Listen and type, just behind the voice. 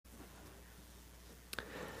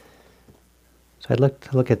So I'd like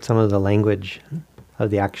to look at some of the language of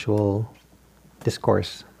the actual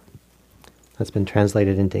discourse that's been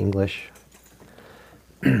translated into English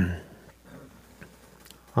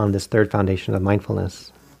on this third foundation of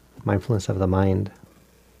mindfulness, mindfulness of the mind.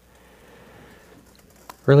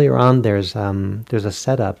 Earlier on, there's a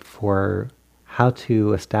setup for how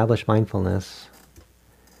to establish mindfulness,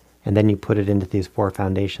 and then you put it into these four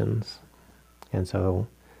foundations. And so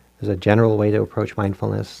there's a general way to approach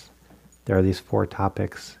mindfulness. There are these four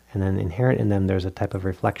topics, and then inherent in them there's a type of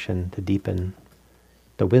reflection to deepen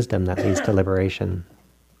the wisdom that leads to liberation.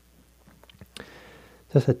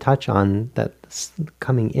 Just a touch on that,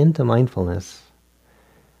 coming into mindfulness,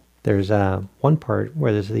 there's one part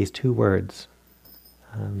where there's these two words.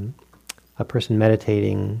 A person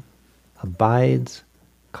meditating abides,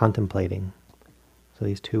 contemplating. So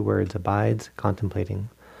these two words, abides, contemplating.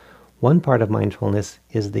 One part of mindfulness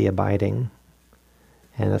is the abiding,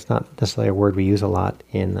 and that's not necessarily a word we use a lot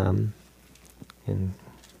in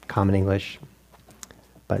common English.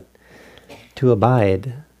 But to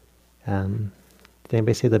abide, did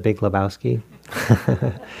anybody see The Big Lebowski?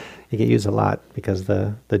 You get used a lot because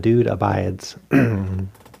the dude abides. And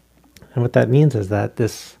what that means is that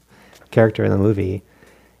this character in the movie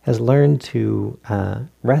has learned to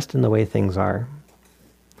rest in the way things are,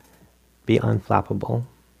 be unflappable,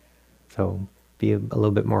 so be a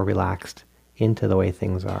little bit more relaxed into the way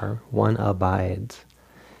things are. One abides.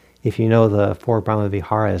 If you know the four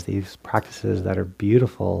Brahma-viharas, these practices that are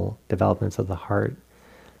beautiful developments of the heart,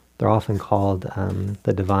 they're often called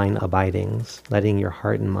the divine abidings, letting your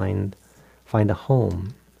heart and mind find a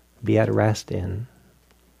home, be at rest in.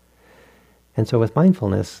 And so with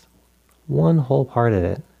mindfulness, one whole part of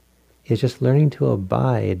it is just learning to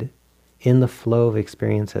abide in the flow of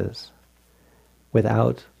experiences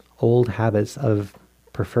without old habits of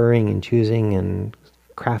preferring and choosing and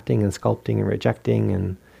crafting and sculpting and rejecting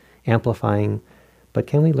and amplifying. But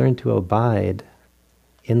can we learn to abide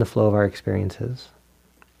in the flow of our experiences?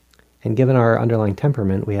 And given our underlying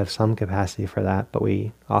temperament, we have some capacity for that, but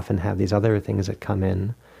we often have these other things that come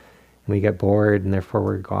in. We get bored and therefore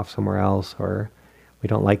we go off somewhere else, or we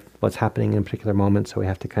don't like what's happening in a particular moment, so we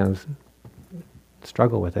have to kind of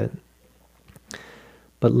struggle with it.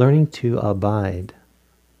 But learning to abide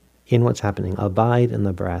in what's happening, abide in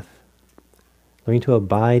the breath, learning to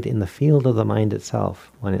abide in the field of the mind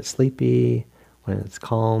itself, when it's sleepy, when it's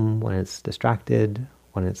calm, when it's distracted,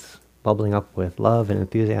 when it's bubbling up with love and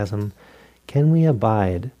enthusiasm. Can we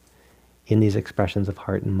abide in these expressions of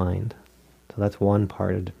heart and mind? So that's one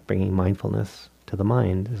part of bringing mindfulness to the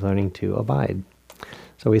mind, is learning to abide.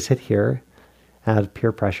 So we sit here out of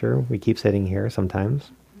peer pressure. We keep sitting here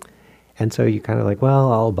sometimes. And so you kind of like,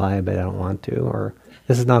 well, I'll abide, but I don't want to. Or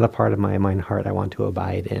this is not a part of my mind heart I want to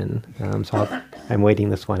abide in. So I'm waiting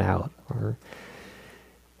this one out. Or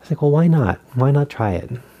I was like, well, why not? Why not try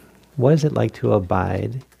it? What is it like to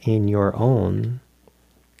abide in your own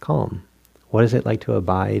calm? What is it like to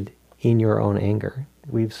abide in your own anger?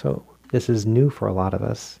 This is new for a lot of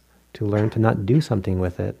us, to learn to not do something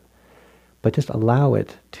with it, but just allow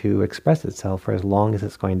it to express itself for as long as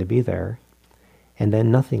it's going to be there, and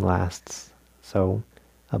then nothing lasts. So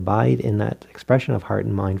abide in that expression of heart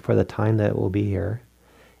and mind for the time that it will be here,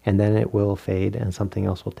 and then it will fade and something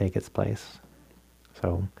else will take its place.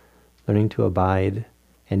 So learning to abide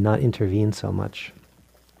and not intervene so much.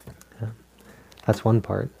 That's one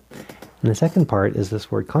part. And the second part is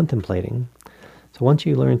this word contemplating. So once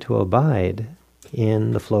you learn to abide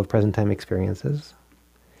in the flow of present time experiences,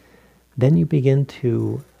 then you begin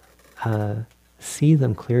to see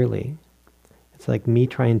them clearly. It's like me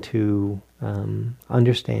trying to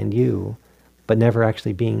understand you, but never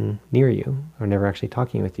actually being near you, or never actually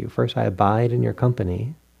talking with you. First I abide in your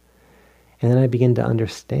company, and then I begin to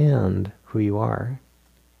understand who you are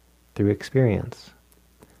through experience.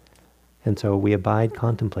 And so we abide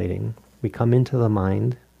contemplating. We come into the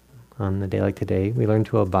mind on a day like today. We learn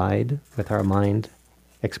to abide with our mind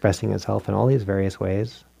expressing itself in all these various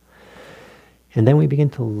ways. And then we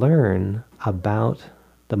begin to learn about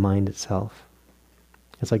the mind itself.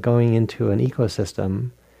 It's like going into an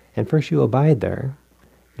ecosystem, and first you abide there.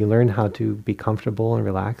 You learn how to be comfortable and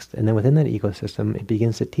relaxed, and then within that ecosystem, it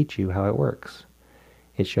begins to teach you how it works.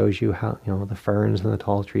 It shows you how, the ferns and the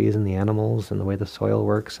tall trees and the animals and the way the soil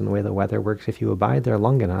works and the way the weather works. If you abide there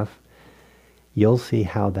long enough, you'll see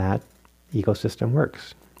how that ecosystem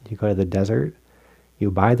works. You go to the desert, you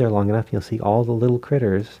abide there long enough, you'll see all the little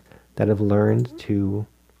critters that have learned to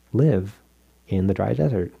live in the dry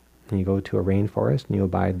desert. And you go to a rainforest and you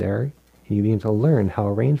abide there, and you begin to learn how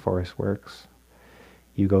a rainforest works.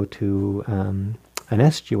 You go to an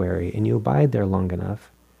estuary and you abide there long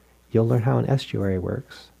enough, You'll learn how an estuary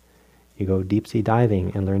works. You go deep sea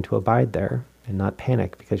diving and learn to abide there and not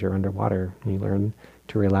panic because you're underwater. And you learn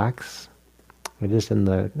to relax. We're just in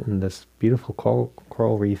this beautiful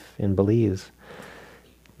coral reef in Belize,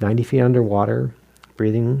 90 feet underwater,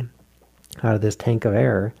 breathing out of this tank of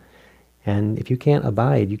air. And if you can't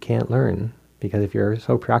abide, you can't learn. Because if you're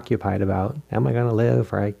so preoccupied about, am I going to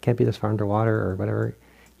live, or I can't be this far underwater, or whatever,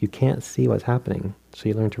 you can't see what's happening. So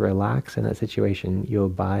you learn to relax in that situation. You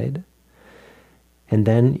abide. And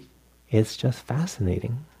then it's just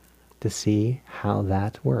fascinating to see how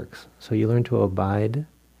that works. So you learn to abide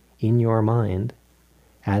in your mind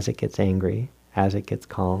as it gets angry, as it gets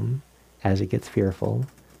calm, as it gets fearful,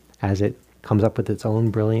 as it comes up with its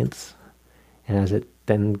own brilliance, and as it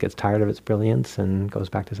then gets tired of its brilliance and goes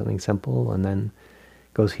back to something simple, and then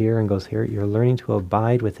goes here and goes here. You're learning to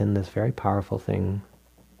abide within this very powerful thing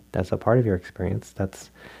that's a part of your experience, that's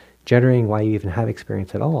generating why you even have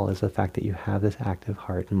experience at all, is the fact that you have this active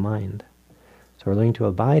heart and mind. So we're learning to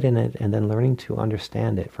abide in it, and then learning to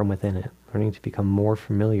understand it from within it, learning to become more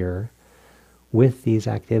familiar with these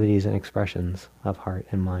activities and expressions of heart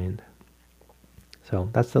and mind. So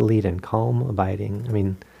that's the lead-in, calm,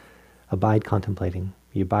 abiding, abide contemplating.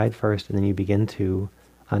 You abide first, and then you begin to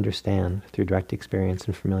understand through direct experience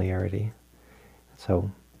and familiarity.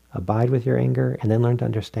 So abide with your anger, and then learn to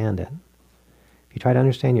understand it. If you try to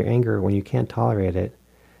understand your anger when you can't tolerate it,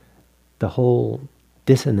 the whole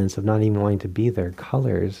dissonance of not even wanting to be there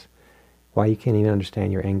colors why you can't even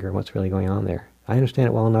understand your anger and what's really going on there. I understand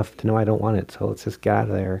it well enough to know I don't want it, so let's just get out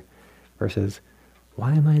of there. Versus,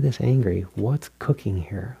 why am I this angry? What's cooking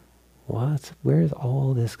here? Where's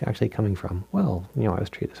all this actually coming from? Well, I was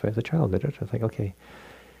treated this way as a child. But it's like, okay,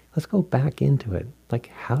 let's go back into it. Like,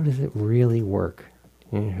 how does it really work?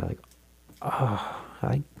 And you're like,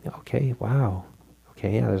 okay, wow.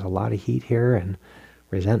 Okay, yeah, there's a lot of heat here and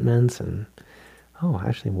resentments and,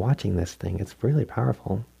 actually watching this thing, it's really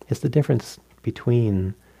powerful. It's the difference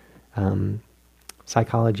between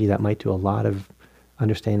psychology that might do a lot of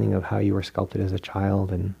understanding of how you were sculpted as a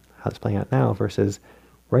child and how it's playing out now versus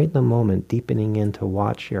right in the moment, deepening in to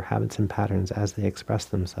watch your habits and patterns as they express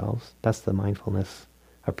themselves. That's the mindfulness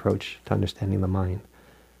approach to understanding the mind.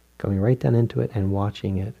 Going right down into it and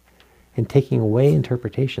watching it and taking away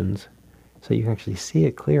interpretations so you can actually see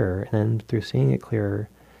it clearer. And then through seeing it clearer,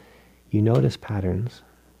 you notice patterns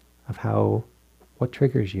of what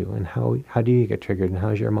triggers you and how do you get triggered and how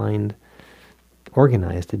is your mind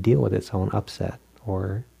organized to deal with its own upset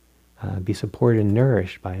or be supported and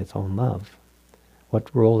nourished by its own love.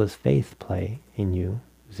 What role does faith play in you?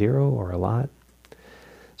 0 or a lot?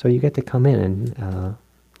 So you get to come in and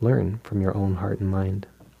learn from your own heart and mind.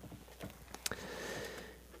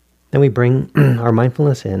 Then we bring our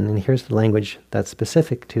mindfulness in, and here's the language that's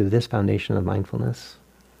specific to this foundation of mindfulness.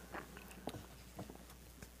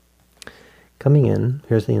 Coming in,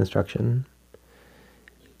 here's the instruction.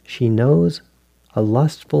 She knows a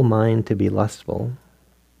lustful mind to be lustful,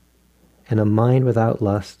 and a mind without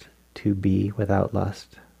lust to be without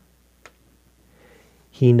lust.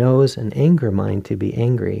 He knows an anger mind to be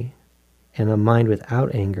angry, and a mind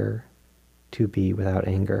without anger to be without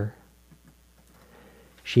anger.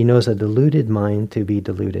 She knows a deluded mind to be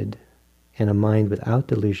deluded, and a mind without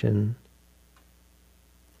delusion,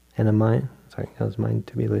 and a mind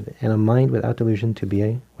to be deluded, and a mind without delusion to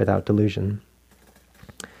be without delusion.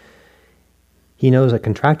 He knows a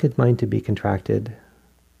contracted mind to be contracted,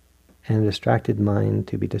 and a distracted mind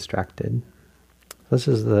to be distracted. This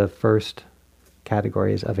is the first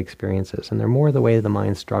categories of experiences, and they're more the way the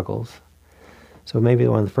mind struggles. So maybe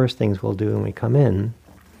one of the first things we'll do when we come in,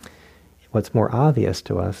 what's more obvious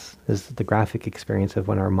to us is the graphic experience of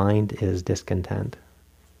when our mind is discontent.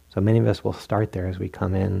 So many of us will start there as we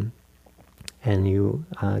come in, and you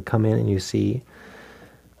come in and you see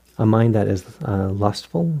a mind that is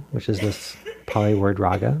lustful, which is this Pali word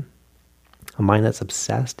raga. A mind that's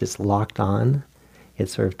obsessed, it's locked on,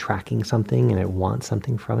 it's sort of tracking something and it wants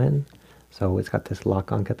something from it. So it's got this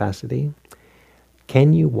lock-on capacity.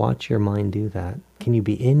 Can you watch your mind do that? Can you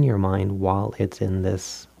be in your mind while it's in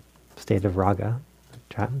this state of raga,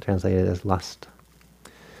 translated as lust?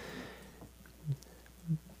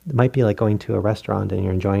 It might be like going to a restaurant and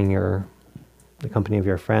you're enjoying the company of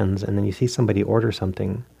your friends, and then you see somebody order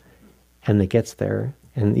something and it gets there,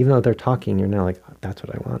 and even though they're talking, you're now like, that's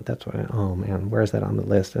what I want, oh man, where's that on the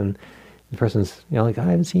list? And the person's, like, I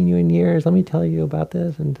haven't seen you in years, let me tell you about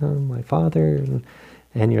this, and my father,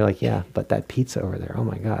 and you're like, yeah, but that pizza over there, oh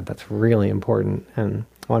my God, that's really important, and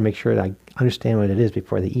I want to make sure that I understand what it is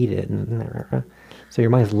before they eat it. And so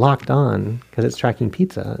your mind's locked on because it's tracking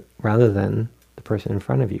pizza rather than the person in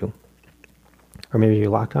front of you. Or maybe you're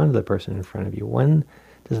locked onto the person in front of you. When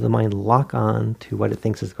does the mind lock on to what it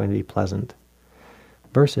thinks is going to be pleasant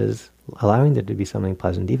versus allowing there to be something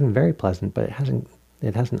pleasant, even very pleasant, but it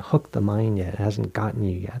hasn't hooked the mind yet. It hasn't gotten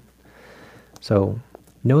you yet. So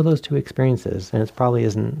know those two experiences, and it probably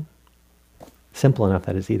isn't simple enough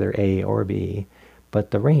that it's either A or B,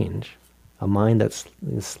 but the range, a mind that's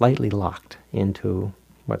slightly locked into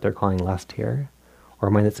what they're calling lust here, or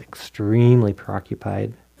a mind that's extremely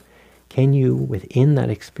preoccupied, can you, within that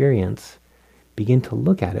experience, begin to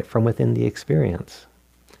look at it from within the experience?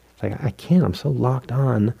 It's like, I can't, I'm so locked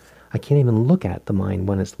on, I can't even look at the mind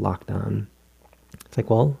when it's locked on. It's like,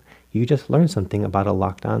 well, you just learned something about a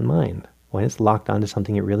locked on mind. When it's locked on to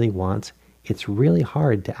something it really wants, it's really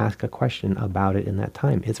hard to ask a question about it in that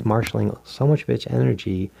time. It's marshaling so much of its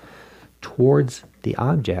energy towards the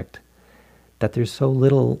object that there's so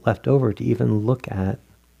little left over to even look at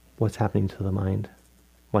what's happening to the mind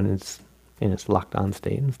when it's in its locked on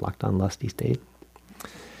state, its locked on lusty state.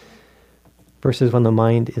 Versus when the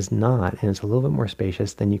mind is not, and it's a little bit more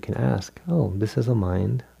spacious, then you can ask, oh, this is a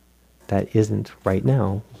mind that isn't right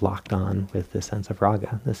now locked on with this sense of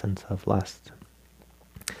raga, this sense of lust.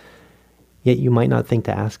 Yet you might not think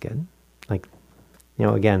to ask it. Like,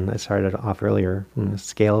 again, I started off earlier, on a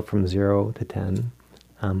scale from 0 to 10.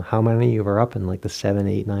 How many of you are up in like the 7,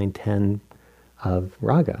 8, 9, 10 of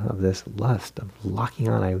raga, of this lust, of locking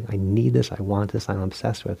on, I need this, I want this, I'm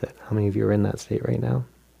obsessed with it. How many of you are in that state right now?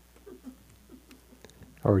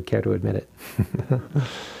 Or would care to admit it?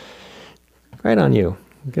 Right on you.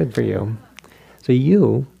 Good for you. So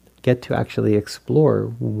you get to actually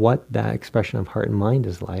explore what that expression of heart and mind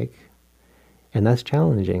is like. And that's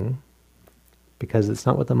challenging because it's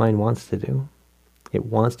not what the mind wants to do. It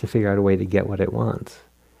wants to figure out a way to get what it wants.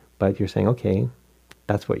 But you're saying, okay,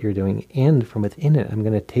 that's what you're doing. And from within it, I'm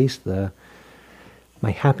going to taste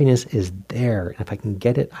my happiness is there. And if I can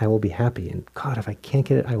get it, I will be happy. And God, if I can't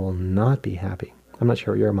get it, I will not be happy. I'm not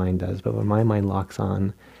sure what your mind does, but when my mind locks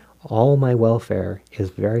on, all my welfare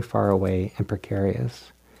is very far away and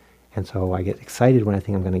precarious. And so I get excited when I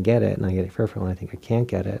think I'm going to get it, and I get fearful when I think I can't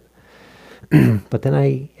get it. But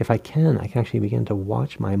then if I can actually begin to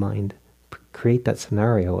watch my mind create that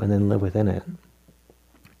scenario and then live within it.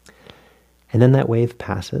 And then that wave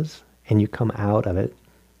passes, and you come out of it.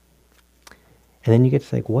 And then you get to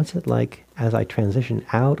think, what's it like as I transition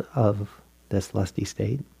out of this lusty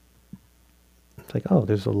state? It's like, oh,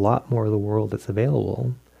 there's a lot more of the world that's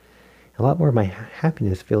available. A lot more of my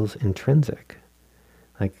happiness feels intrinsic.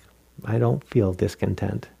 Like, I don't feel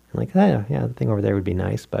discontent. I'm like, yeah, the thing over there would be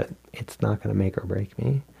nice, but it's not going to make or break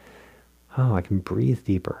me. Oh, I can breathe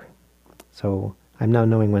deeper. So I'm now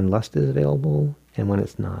knowing when lust is available and when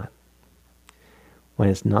it's not. When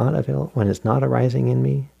it's not available, when it's not arising in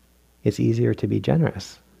me, it's easier to be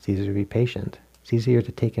generous. It's easier to be patient. It's easier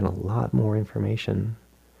to take in a lot more information.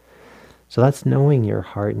 So that's knowing your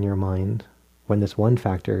heart and your mind when this one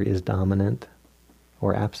factor is dominant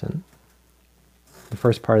or absent. The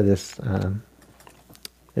first part of this,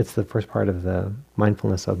 it's the first part of the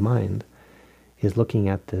mindfulness of mind, is looking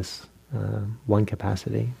at this one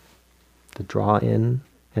capacity, to draw in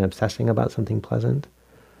and obsessing about something pleasant,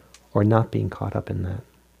 or not being caught up in that.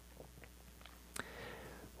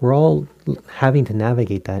 We're all having to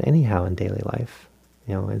navigate that anyhow in daily life.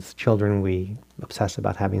 As children, we obsess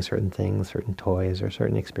about having certain things, certain toys, or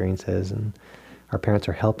certain experiences, and our parents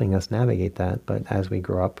are helping us navigate that. But as we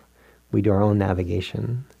grow up, we do our own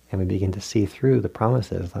navigation, and we begin to see through the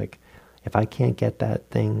promises. Like, if I can't get that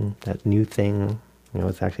thing, that new thing,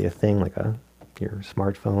 it's actually a thing, like your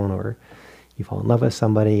smartphone, or you fall in love with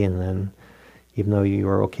somebody, and then even though you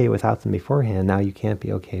were okay without them beforehand, now you can't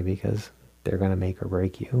be okay because they're going to make or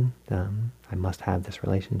break you. I must have this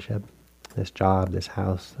relationship, this job, this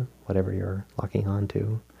house, whatever you're locking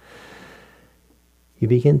onto. You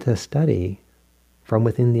begin to study from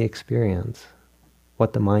within the experience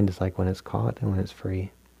what the mind is like when it's caught and when it's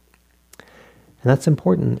free. And that's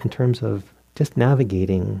important in terms of just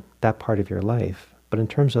navigating that part of your life. But in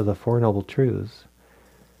terms of the Four Noble Truths,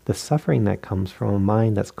 the suffering that comes from a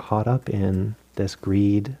mind that's caught up in this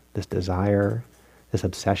greed, this desire, this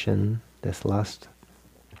obsession, this lust,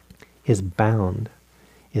 is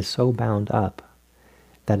so bound up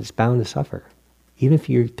that it's bound to suffer. Even if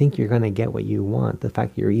you think you're going to get what you want, the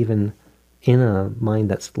fact that you're even in a mind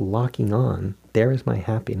that's locking on, there is my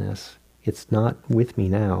happiness. It's not with me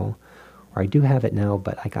now, or I do have it now,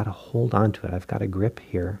 but I got to hold on to it. I've got a grip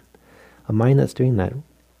here. A mind that's doing that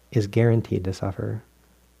is guaranteed to suffer.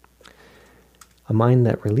 A mind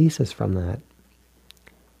that releases from that,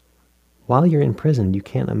 while you're in prison, you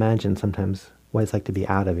can't imagine sometimes what it's like to be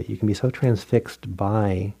out of it. You can be so transfixed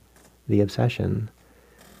by the obsession,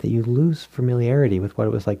 that you lose familiarity with what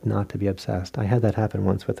it was like not to be obsessed. I had that happen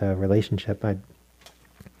once with a relationship. I'd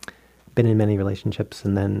been in many relationships,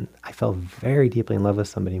 and then I fell very deeply in love with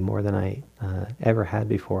somebody, more than I ever had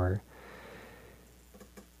before.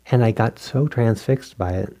 And I got so transfixed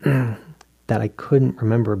by it that I couldn't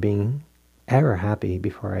remember being ever happy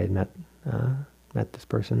before I had met this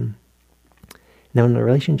person. Now, when the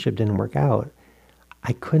relationship didn't work out,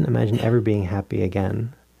 I couldn't imagine ever being happy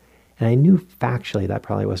again. And I knew factually that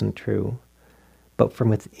probably wasn't true. But from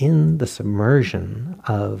within the submersion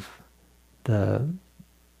of the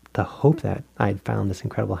hope that I'd found this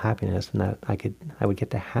incredible happiness and that I would get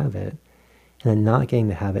to have it, and then not getting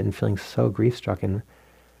to have it and feeling so grief-stricken,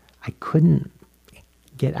 I couldn't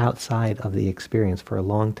get outside of the experience for a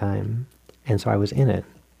long time. And so I was in it.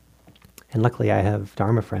 And luckily I have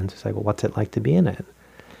Dharma friends who say, well, what's it like to be in it?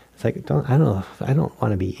 It's like, I don't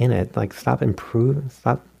want to be in it. Like, stop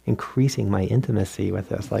increasing my intimacy with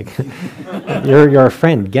this. Like, you're a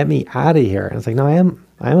friend. Get me out of here. And it's like, no, I am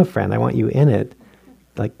a friend. I want you in it.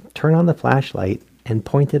 Like, turn on the flashlight and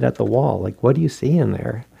point it at the wall. Like, what do you see in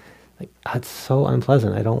there? Like, it's so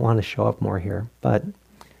unpleasant. I don't want to show up more here. But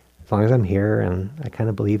as long as I'm here and I kind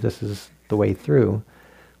of believe this is the way through,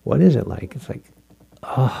 what is it like? It's like,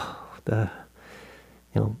 oh, the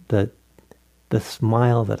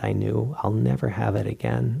smile that I knew, I'll never have it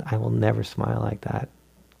again. I will never smile like that.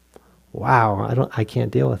 Wow, I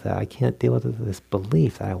can't deal with that. I can't deal with this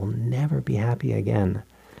belief that I will never be happy again.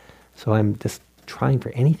 So I'm just trying for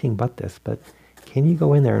anything but this. But can you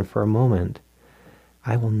go in there and for a moment,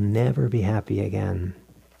 I will never be happy again.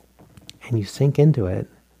 And you sink into it,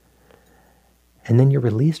 and then you're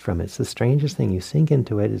released from it. It's the strangest thing. You sink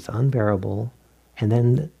into it, it's unbearable, and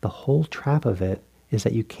then the whole trap of it is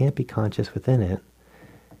that you can't be conscious within it,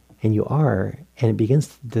 and you are, and it begins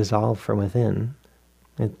to dissolve from within.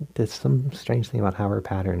 There's some strange thing about how we're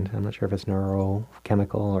patterned. I'm not sure if it's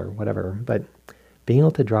neurochemical or whatever, but being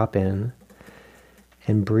able to drop in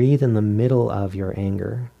and breathe in the middle of your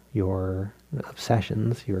anger, your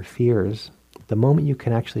obsessions, your fears, the moment you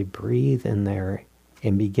can actually breathe in there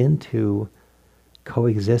and begin to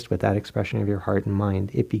coexist with that expression of your heart and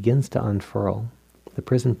mind, it begins to unfurl. The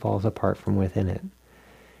prison falls apart from within it.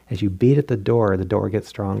 As you beat at the door gets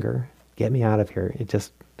stronger. Get me out of here.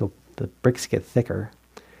 The bricks get thicker.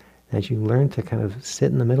 And as you learn to kind of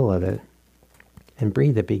sit in the middle of it and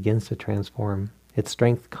breathe, it begins to transform. Its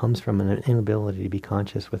strength comes from an inability to be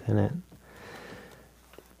conscious within it.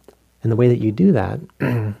 And the way that you do that,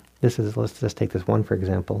 let's just take this one for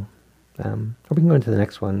example, or we can go into the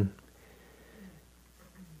next one.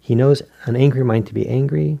 He knows an angry mind to be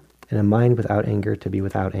angry, and a mind without anger to be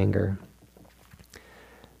without anger.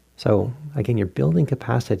 So again, you're building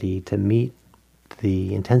capacity to meet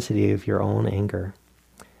the intensity of your own anger.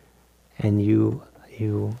 And you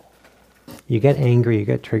get angry, you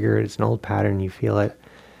get triggered, it's an old pattern, you feel it.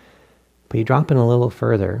 But you drop in a little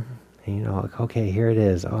further, and you know, like, okay, here it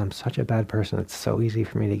is. Oh, I'm such a bad person. It's so easy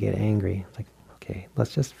for me to get angry. It's like, okay,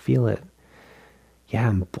 let's just feel it. Yeah,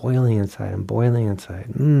 I'm boiling inside.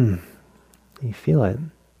 You feel it.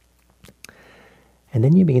 And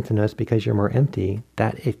then you begin to notice, because you're more empty,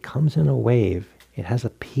 that it comes in a wave. It has a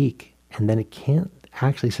peak, and then it can't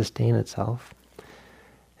actually sustain itself.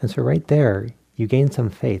 And so right there, you gain some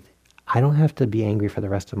faith. I don't have to be angry for the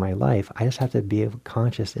rest of my life. I just have to be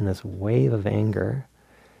conscious in this wave of anger.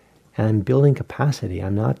 And I'm building capacity.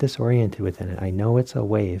 I'm not disoriented within it. I know it's a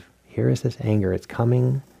wave. Here is this anger. It's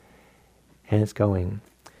coming and it's going.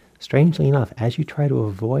 Strangely enough, as you try to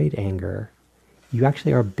avoid anger, you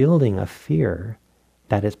actually are building a fear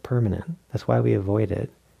that is permanent. That's why we avoid it.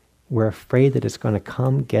 We're afraid that it's going to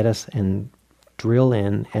come, get us, and drill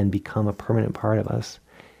in and become a permanent part of us.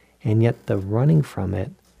 And yet the running from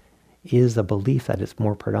it is a belief that it's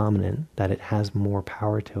more predominant, that it has more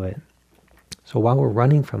power to it. So while we're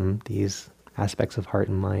running from these aspects of heart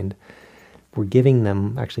and mind, we're giving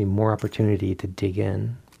them actually more opportunity to dig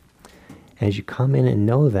in. And as you come in and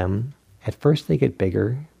know them, at first they get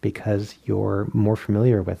bigger because you're more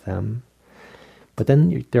familiar with them. But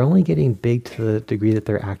then they're only getting big to the degree that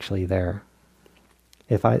they're actually there.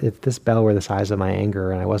 If this bell were the size of my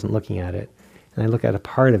anger and I wasn't looking at it, and I look at a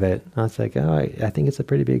part of it, and it's like, oh, I think it's a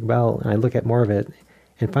pretty big bell, and I look at more of it,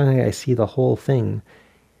 and finally I see the whole thing,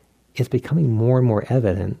 it's becoming more and more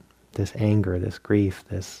evident, this anger, this grief,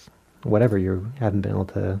 this whatever you haven't been able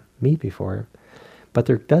to meet before. But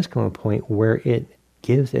there does come a point where it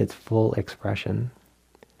gives its full expression.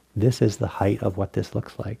 This is the height of what this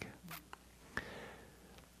looks like.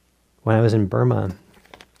 When I was in Burma,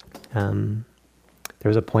 there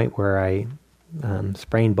was a point where I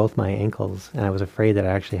sprained both my ankles, and I was afraid that I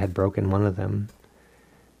actually had broken one of them.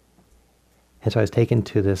 And so I was taken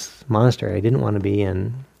to this monastery I didn't want to be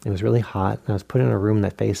in. It was really hot, and I was put in a room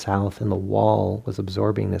that faced south, and the wall was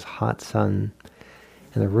absorbing this hot sun,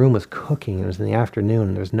 and the room was cooking. It was in the afternoon,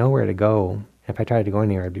 and there was nowhere to go. If I tried to go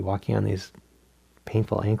anywhere, I'd be walking on these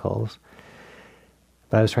painful ankles.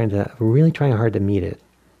 But I was really trying hard to meet it.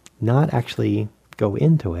 Not actually go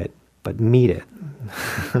into it, but meet it.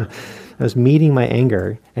 I was meeting my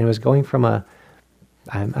anger, and it was going from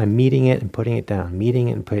I'm meeting it and putting it down, meeting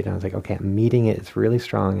it and putting it down. I was like, okay, I'm meeting it, it's really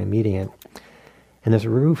strong, I'm meeting it. And this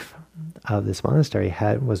roof of this monastery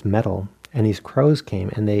was metal, and these crows came,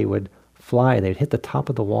 and they would fly, they'd hit the top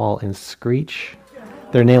of the wall and screech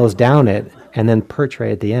their nails down it, and then perch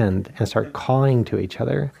right at the end, and start cawing to each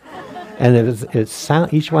other. And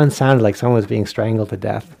each one sounded like someone was being strangled to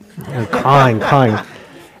death, and cawing.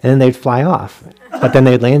 And then they'd fly off, but then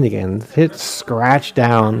they'd land again, hit, scratch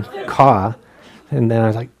down, caw. And then I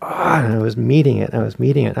was like, and I was meeting it.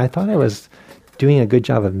 I thought I was doing a good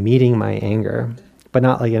job of meeting my anger, but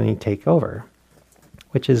not letting it take over,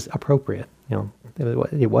 which is appropriate.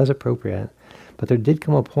 It was appropriate. But there did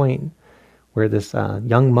come a point where this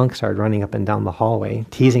young monk started running up and down the hallway,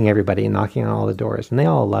 teasing everybody and knocking on all the doors. And they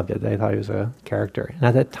all loved it. They thought he was a character. And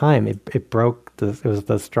at that time, it was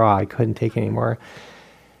the straw. I couldn't take anymore.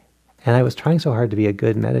 And I was trying so hard to be a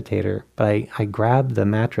good meditator, but I grabbed the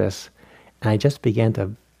mattress and I just began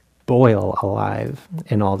to boil alive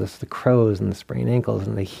in all this, the crows and the sprained ankles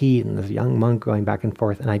and the heat and this young monk going back and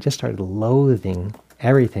forth. And I just started loathing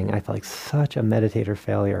everything. I felt like such a meditator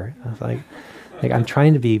failure. I was like I'm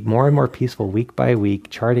trying to be more and more peaceful week by week,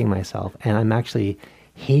 charting myself, and I'm actually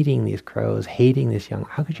hating these crows, hating this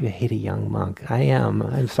how could you hate a young monk?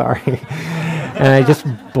 I'm sorry. And I just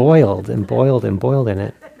boiled in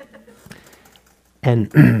it.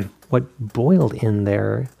 And what boiled in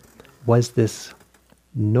there was this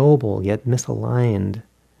noble yet misaligned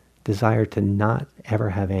desire to not ever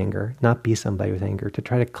have anger, not be somebody with anger, to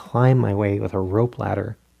try to climb my way with a rope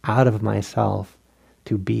ladder out of myself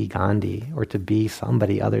to be Gandhi or to be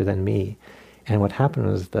somebody other than me. And what happened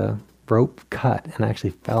was the rope cut and I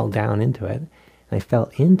actually fell down into it. And I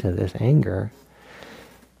fell into this anger.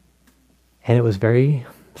 And it was very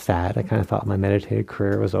sad. I kind of thought my meditative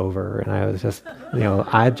career was over, and I was just,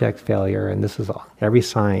 abject failure. And this was every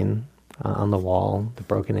sign on the wall, the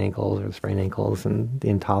broken ankles or the sprained ankles and the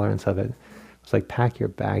intolerance of it. It was like, pack your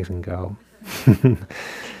bags and go.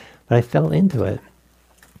 But I fell into it.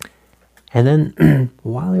 And then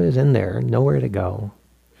while I was in there, nowhere to go,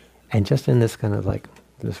 and just in this kind of like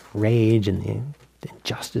this rage and the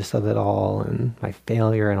injustice of it all and my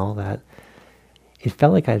failure and all that, it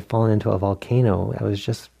felt like I had fallen into a volcano. I was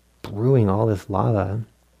just brewing all this lava.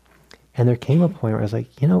 And there came a point where I was like,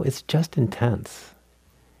 it's just intense.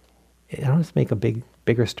 I don't have to make a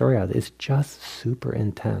bigger story out of it. It's just super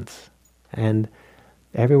intense. And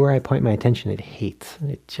everywhere I point my attention, it hates.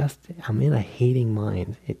 I'm in a hating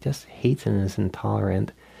mind. It just hates and is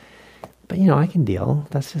intolerant. But I can deal.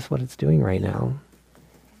 That's just what it's doing right now.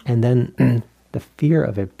 And then the fear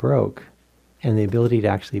of it broke, and the ability to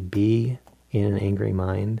actually be in an angry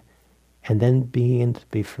mind, and then begin to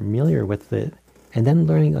be familiar with it, and then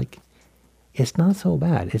learning it's not so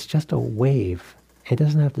bad. It's just a wave. It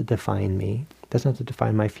doesn't have to define me. It doesn't have to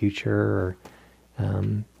define my future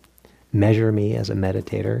or measure me as a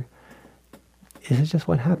meditator. This is just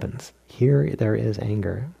what happens. Here there is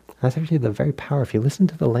anger. That's actually the very power. If you listen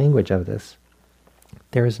to the language of this,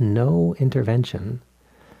 there is no intervention.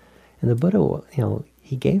 And the Buddha,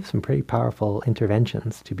 he gave some pretty powerful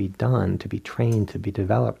interventions to be done, to be trained, to be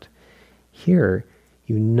developed. Here,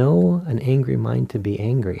 an angry mind to be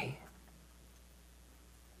angry.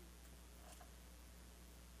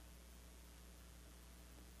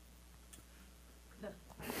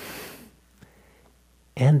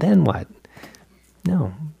 And then what?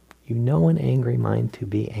 No, an angry mind to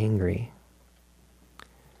be angry.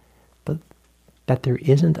 But that there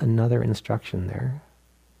isn't another instruction there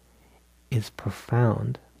is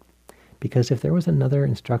profound. Because if there was another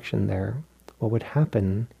instruction there, what would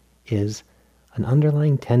happen is an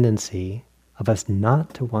underlying tendency of us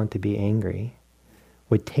not to want to be angry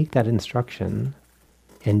would take that instruction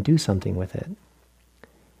and do something with it.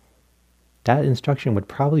 That instruction would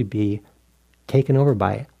probably be taken over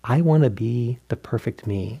by, I want to be the perfect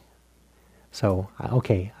me. So,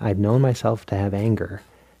 okay, I've known myself to have anger.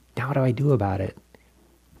 Now what do I do about it?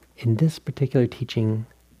 In this particular teaching,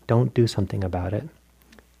 don't do something about it.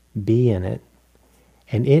 Be in it.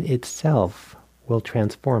 And it itself will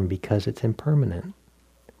transform because it's impermanent.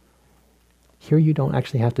 Here you don't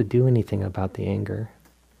actually have to do anything about the anger.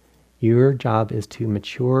 Your job is to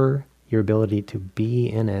mature your ability to be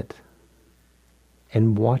in it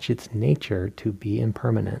and watch its nature to be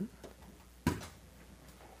impermanent.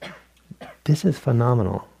 This is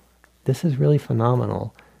phenomenal. This is really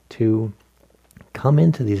phenomenal, to come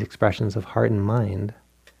into these expressions of heart and mind,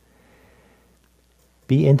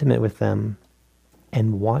 be intimate with them,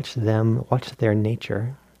 and watch their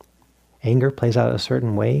nature. Anger plays out a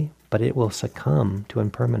certain way, but it will succumb to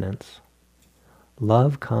impermanence.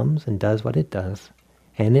 Love comes and does what it does,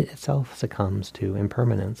 and it itself succumbs to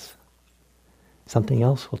impermanence. Something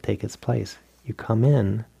else will take its place. You come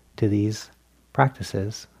in to these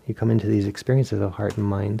practices, you come into these experiences of heart and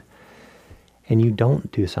mind, and you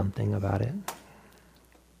don't do something about it.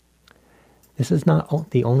 This is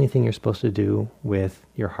not the only thing you're supposed to do with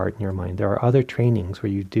your heart and your mind. There are other trainings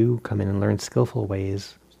where you do come in and learn skillful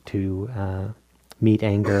ways to meet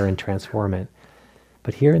anger and transform it.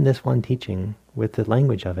 But here in this one teaching, with the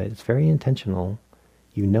language of it, it's very intentional.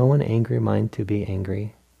 You know an angry mind to be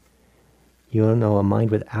angry. You don't know a mind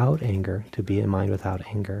without anger to be a mind without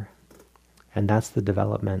anger. And that's the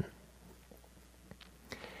development.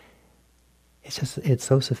 It's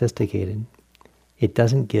so sophisticated. It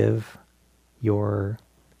doesn't give your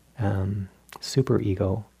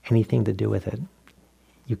superego anything to do with it.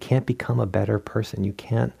 You can't become a better person. You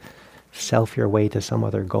can't self your way to some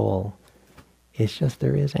other goal. It's just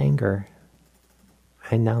there is anger.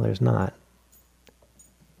 And now there's not.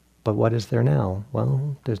 But what is there now?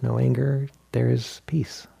 Well, there's no anger. There's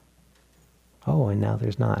peace. Oh, and now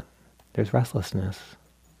there's not. There's restlessness.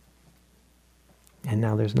 And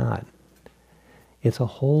now there's not. It's a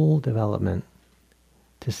whole development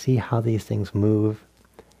to see how these things move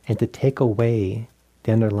and to take away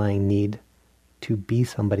the underlying need to be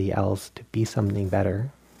somebody else, to be something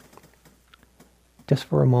better. Just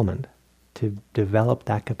for a moment, to develop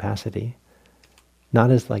that capacity.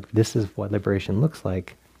 Not as like, this is what liberation looks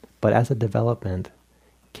like, but as a development.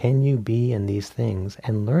 Can you be in these things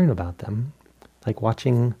and learn about them? Like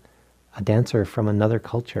watching a dancer from another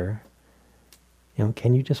culture.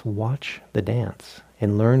 Can you just watch the dance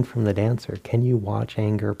and learn from the dancer? Can you watch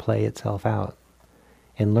anger play itself out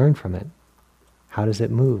and learn from it? How does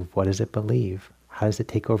it move? What does it believe? How does it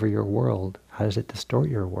take over your world? How does it distort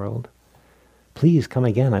your world? Please come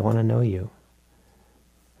again. I want to know you.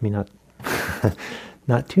 I mean,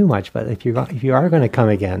 not too much, but if you are going to come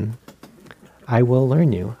again, I will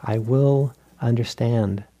learn you. I will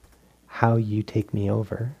understand how you take me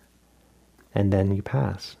over, and then you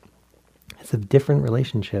pass. It's a different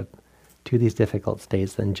relationship to these difficult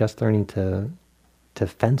states than just learning to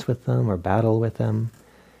fence with them or battle with them.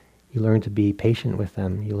 You learn to be patient with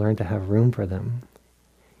them. You learn to have room for them.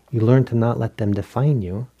 You learn to not let them define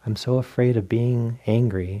you. I'm so afraid of being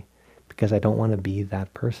angry because I don't want to be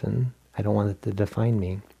that person. I don't want it to define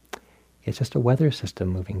me. It's just a weather system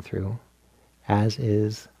moving through, as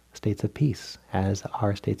is states of peace, as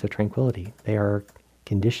are states of tranquility. They are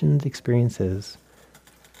conditioned experiences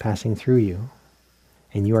passing through you,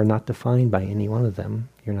 and you are not defined by any one of them.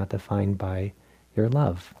 You're not defined by your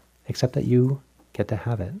love, except that you get to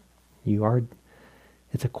have it.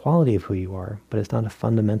 It's a quality of who you are, but it's not a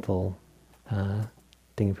fundamental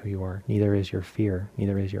thing of who you are. Neither is your fear,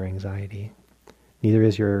 neither is your anxiety, neither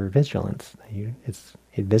is your vigilance.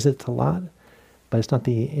 It visits a lot, but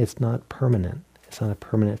it's not permanent. It's not a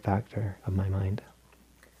permanent factor of my mind.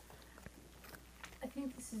 I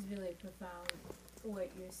think this is really profound, what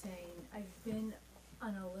you're saying. I've been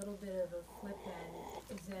on a little bit of a flip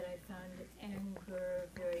end, is that I found anger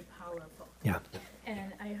very powerful. Yeah.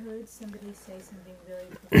 And I heard somebody say something really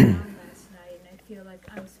profound last night, and I feel like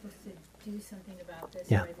I'm supposed to do something about this,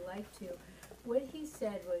 Yeah. or I'd like to. What he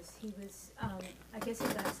said was he was, I guess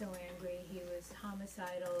he got so angry, he was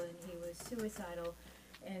homicidal and he was suicidal,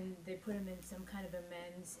 and they put him in some kind of a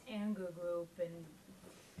men's anger group, and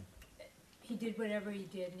he did whatever he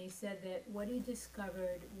did, and he said that what he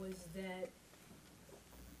discovered was that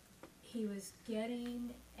he was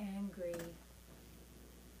getting angry,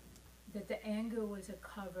 that the anger was a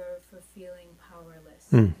cover for feeling powerless.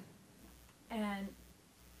 Mm. And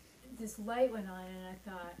this light went on, and I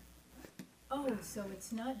thought, oh, so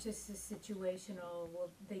it's not just a situational, well,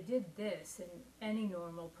 they did this, and any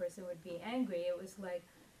normal person would be angry. It was like,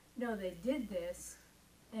 no, they did this,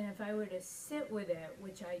 and if I were to sit with it,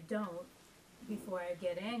 which I don't, before I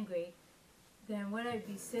get angry, then what I'd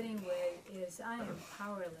be sitting with is, I am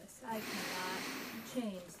powerless. I cannot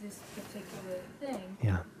change this particular thing.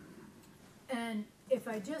 Yeah. And if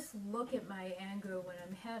I just look at my anger when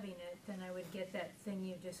I'm having it, then I would get that thing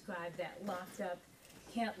you described, that locked up,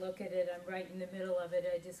 can't look at it, I'm right in the middle of it,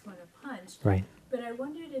 I just want to punch. Right. But I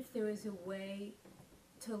wondered if there was a way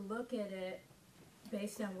to look at it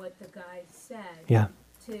based on what the guide said. Yeah.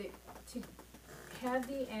 To have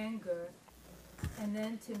the anger, and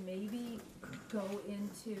then to maybe go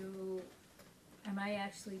into, am I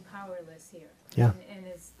actually powerless here? Yeah. And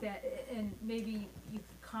is that, and maybe you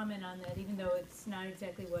could comment on that, even though it's not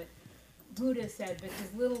exactly what Buddha said, but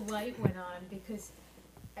this little light went on, because,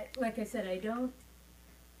 like I said, I don't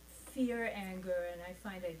fear anger, and I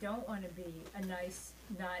find I don't want to be a nice,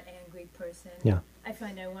 not angry person. Yeah. I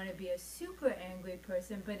find I want to be a super angry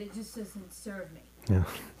person, but it just doesn't serve me. Yeah.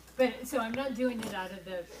 But so I'm not doing it out of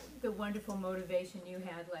the wonderful motivation you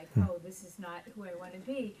had, like, oh, this is not who I want to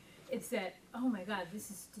be. It's that, oh my God,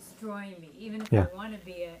 this is destroying me. Even if I want to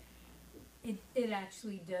be it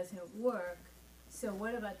actually doesn't work. So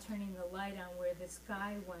what about turning the light on where this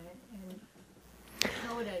guy went, and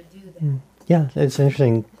how would I do that? Yeah, it's an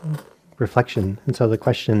interesting reflection. And so the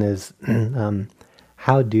question is,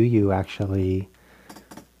 how do you actually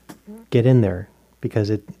get in there? Because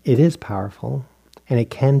it is powerful, and it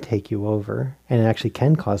can take you over, and it actually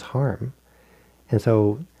can cause harm. And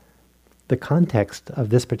so the context of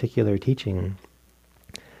this particular teaching,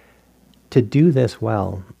 to do this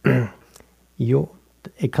well,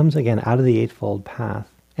 it comes again out of the Eightfold Path,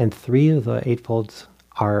 and 3 of the Eightfolds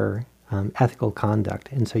are ethical conduct.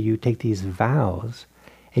 And so you take these vows,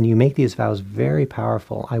 and you make these vows very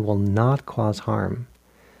powerful. I will not cause harm.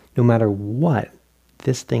 No matter what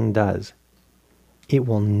this thing does, it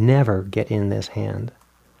will never get in this hand.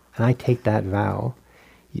 And I take that vow.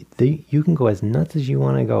 You can go as nuts as you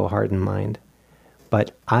want to go, heart and mind,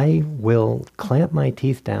 but I will clamp my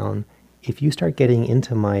teeth down if you start getting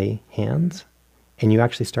into my hands and you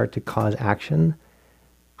actually start to cause action.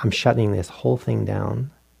 I'm shutting this whole thing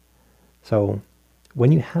down. So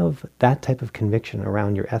when you have that type of conviction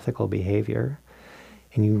around your ethical behavior,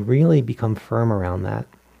 and you really become firm around that,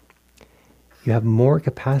 you have more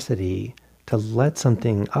capacity to let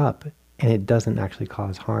something up and it doesn't actually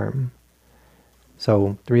cause harm.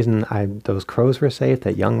 So the reason those crows were safe,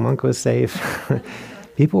 that young monk was safe,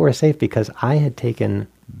 people were safe because I had taken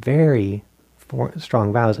very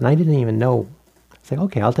strong vows, and I didn't even know. It's like,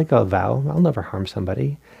 okay, I'll take a vow. I'll never harm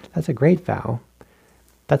somebody. That's a great vow.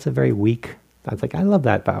 That's a very weak. I was like, I love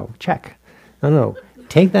that vow. Check. No,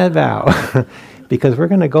 take that vow, because we're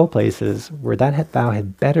going to go places where that vow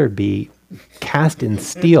had better be cast in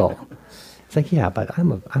steel. It's like, yeah, but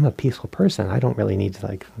I'm a peaceful person. I don't really need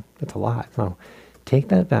to, it's a lot. No, take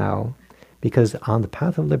that vow, because on the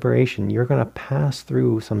path of liberation, you're going to pass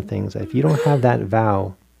through some things that if you don't have that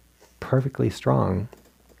vow perfectly strong,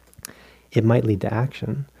 it might lead to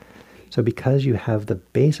action. So because you have the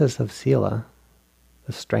basis of sila,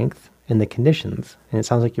 the strength, and the conditions, and it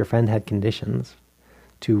sounds like your friend had conditions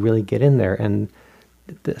to really get in there, and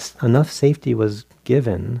enough safety was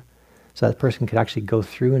given so that person could actually go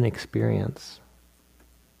through an experience.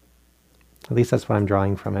 At least that's what I'm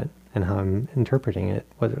drawing from it and how I'm interpreting it,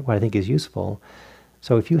 what I think is useful.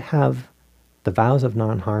 So if you have the vows of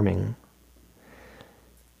non-harming,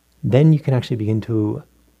 then you can actually begin to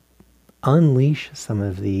unleash some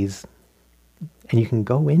of these, and you can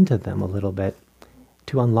go into them a little bit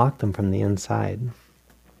to unlock them from the inside.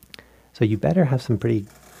 So you better have some pretty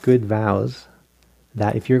good vows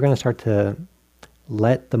that if you're going to start to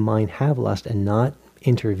let the mind have lust and not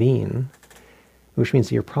intervene, which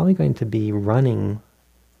means you're probably going to be running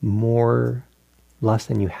more lust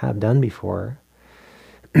than you have done before,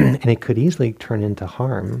 and it could easily turn into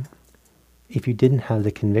harm if you didn't have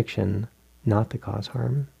the conviction not to cause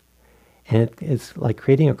harm. And it's like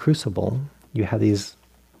creating a crucible. You have these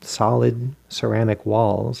solid ceramic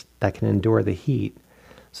walls that can endure the heat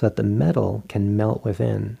so that the metal can melt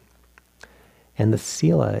within. And the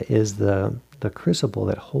sila is the crucible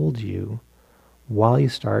that holds you while you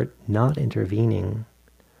start not intervening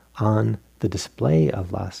on the display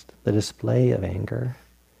of lust, the display of anger.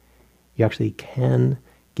 You actually can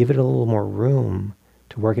give it a little more room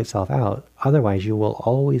to work itself out. Otherwise, you will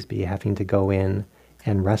always be having to go in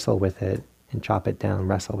and wrestle with it and chop it down,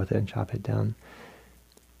 wrestle with it and chop it down.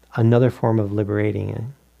 Another form of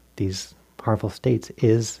liberating these harmful states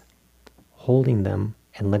is holding them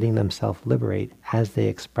and letting them self-liberate as they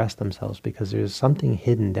express themselves, because there's something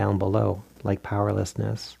hidden down below, like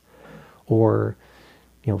powerlessness or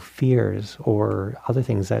fears or other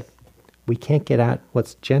things that we can't get at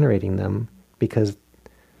what's generating them, because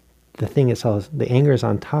the thing itself, the anger is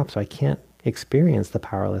on top, so I can't experience the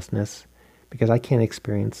powerlessness because I can't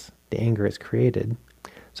experience the anger it's created.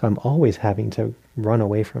 So I'm always having to run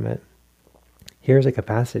away from it. Here's a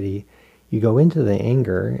capacity. You go into the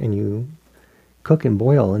anger and you cook and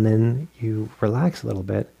boil, and then you relax a little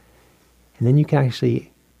bit, and then you can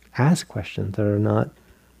actually ask questions that are not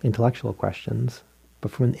intellectual questions,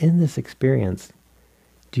 but from in this experience,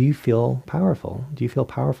 do you feel powerful? Do you feel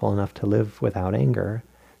powerful enough to live without anger?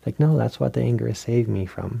 Like, no, that's what the anger has saved me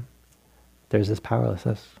from. There's this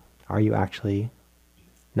powerlessness. Are you actually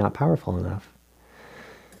not powerful enough?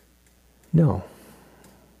 No.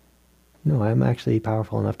 No, I'm actually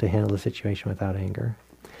powerful enough to handle the situation without anger.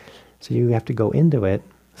 So you have to go into it,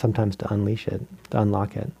 sometimes to unleash it, to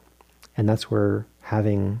unlock it. And that's where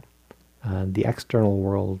having the external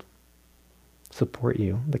world support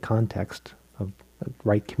you, the context of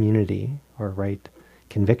right community or right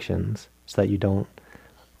convictions, so that you don't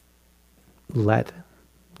let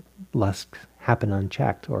lust happen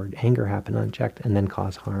unchecked or anger happen unchecked and then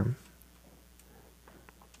cause harm.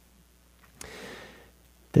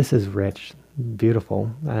 This is rich,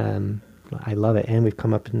 beautiful. I love it, and we've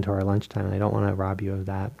come up into our lunchtime, and I don't want to rob you of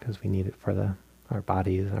that because we need it for our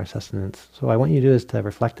bodies and our sustenance. So what I want you to do is to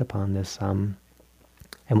reflect upon this, and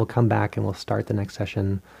we'll come back and we'll start the next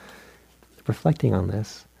session reflecting on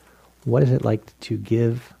this. What is it like to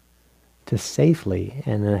give, to safely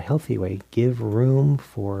and in a healthy way, give room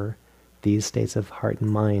for these states of heart and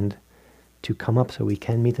mind to come up so we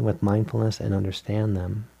can meet them with mindfulness and understand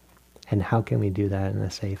them? And how can we do that in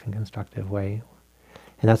a safe and constructive way?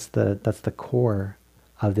 And that's the core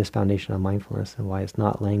of this foundation of mindfulness, and why it's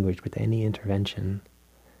not language with any intervention,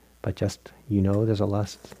 but just, there's a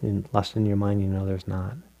lust in your mind, there's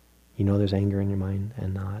not. There's anger in your mind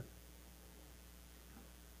and not.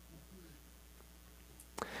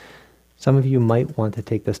 Some of you might want to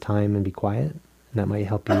take this time and be quiet, and that might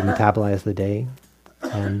help you metabolize the day.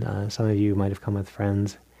 And some of you might have come with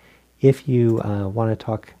friends. If you want to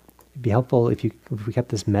talk, it'd be helpful if we kept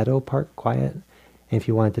this meadow part quiet. And if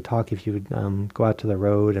you wanted to talk, if you would go out to the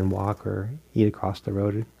road and walk, or eat across the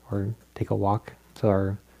road, or take a walk, so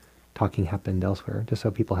our talking happened elsewhere, just so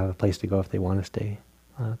people have a place to go if they want to stay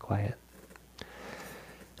quiet.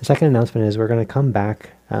 The second announcement is we're going to come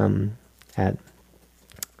back at,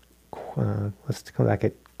 let's come back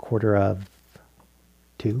at 1:45,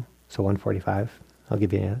 so 1:45. I'll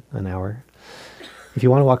give you an hour. If you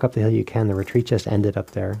want to walk up the hill, you can. The retreat just ended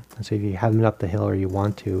up there. And so if you haven't been up the hill or you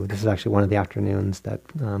want to, this is actually one of the afternoons that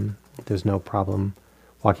there's no problem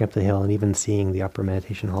walking up the hill and even seeing the upper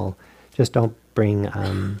meditation hall. Just don't bring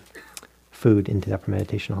food into the upper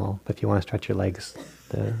meditation hall. But if you want to stretch your legs,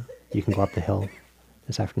 you can go up the hill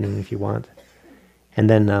this afternoon if you want. And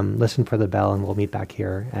then listen for the bell, and we'll meet back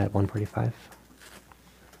here at 1:45.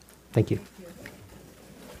 Thank you.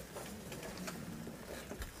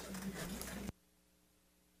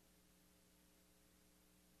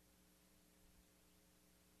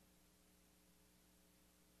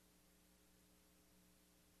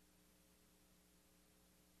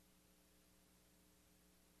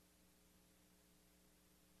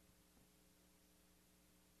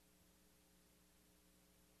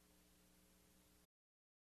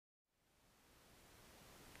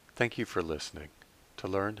 Thank you for listening. To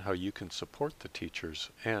learn how you can support the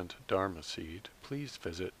teachers and Dharma Seed, please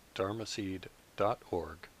visit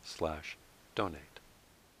dharmaseed.org/donate.